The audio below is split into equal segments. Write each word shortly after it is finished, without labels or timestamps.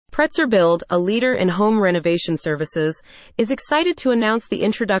Pretzer Build, a leader in home renovation services, is excited to announce the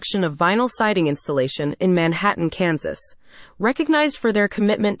introduction of vinyl siding installation in Manhattan, Kansas. Recognized for their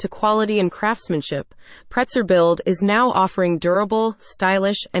commitment to quality and craftsmanship, Pretzer Build is now offering durable,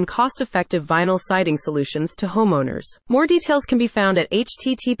 stylish, and cost-effective vinyl siding solutions to homeowners. More details can be found at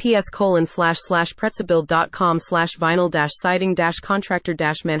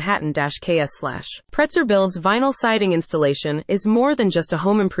https://pretzerbuild.com/vinyl-siding-contractor-manhattan-ks/. Pretzer Build's vinyl siding installation is more than just a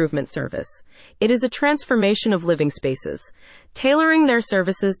home improvement service. It is a transformation of living spaces. Tailoring their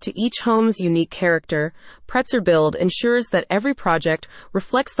services to each home's unique character, Pretzer Build ensures that every project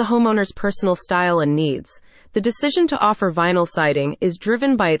reflects the homeowner's personal style and needs. The decision to offer vinyl siding is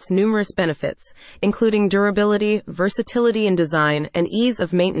driven by its numerous benefits, including durability, versatility in design, and ease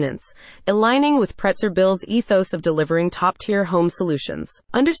of maintenance, aligning with Pretzer Build's ethos of delivering top-tier home solutions.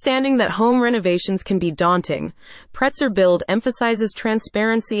 Understanding that home renovations can be daunting, Pretzer Build emphasizes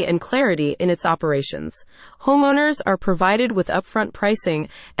transparency and clarity in its operations. Homeowners are provided with upfront pricing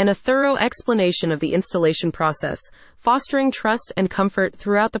and a thorough explanation of the installation process, fostering trust and comfort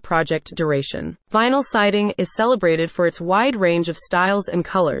throughout the project duration. Vinyl siding is celebrated for its wide range of styles and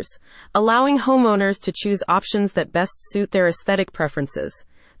colors, allowing homeowners to choose options that best suit their aesthetic preferences.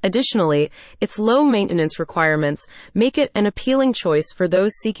 Additionally, its low maintenance requirements make it an appealing choice for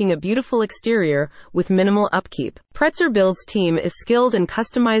those seeking a beautiful exterior with minimal upkeep. Pretzer Build's team is skilled in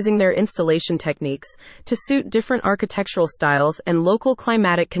customizing their installation techniques to suit different architectural styles and local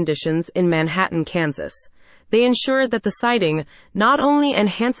climatic conditions in Manhattan, Kansas. They ensure that the siding not only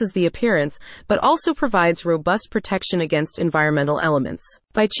enhances the appearance, but also provides robust protection against environmental elements.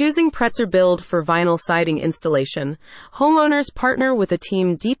 By choosing Pretzer Build for vinyl siding installation, homeowners partner with a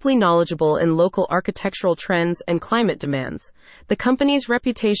team deeply knowledgeable in local architectural trends and climate demands. The company's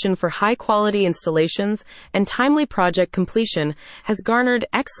reputation for high-quality installations and timely project completion has garnered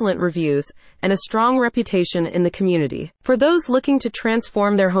excellent reviews and a strong reputation in the community. For those looking to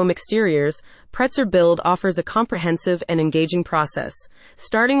transform their home exteriors, Pretzer Build offers a comprehensive and engaging process,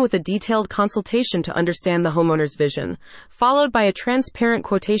 starting with a detailed consultation to understand the homeowner's vision, followed by a transparent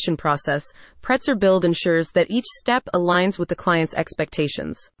quotation process. Pretzer Build ensures that each step aligns with the client's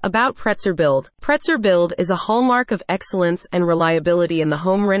expectations. About Pretzer Build. Pretzer Build is a hallmark of excellence and reliability in the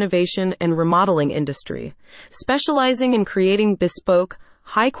home renovation and remodeling industry. Specializing in creating bespoke,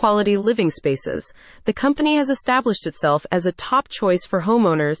 high-quality living spaces, the company has established itself as a top choice for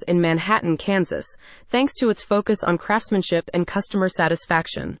homeowners in Manhattan, Kansas, thanks to its focus on craftsmanship and customer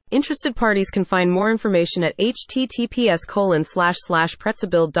satisfaction. Interested parties can find more information at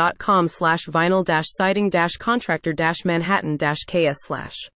https://pretzerbuild.com/vinyl-siding-contractor-manhattan-ks/.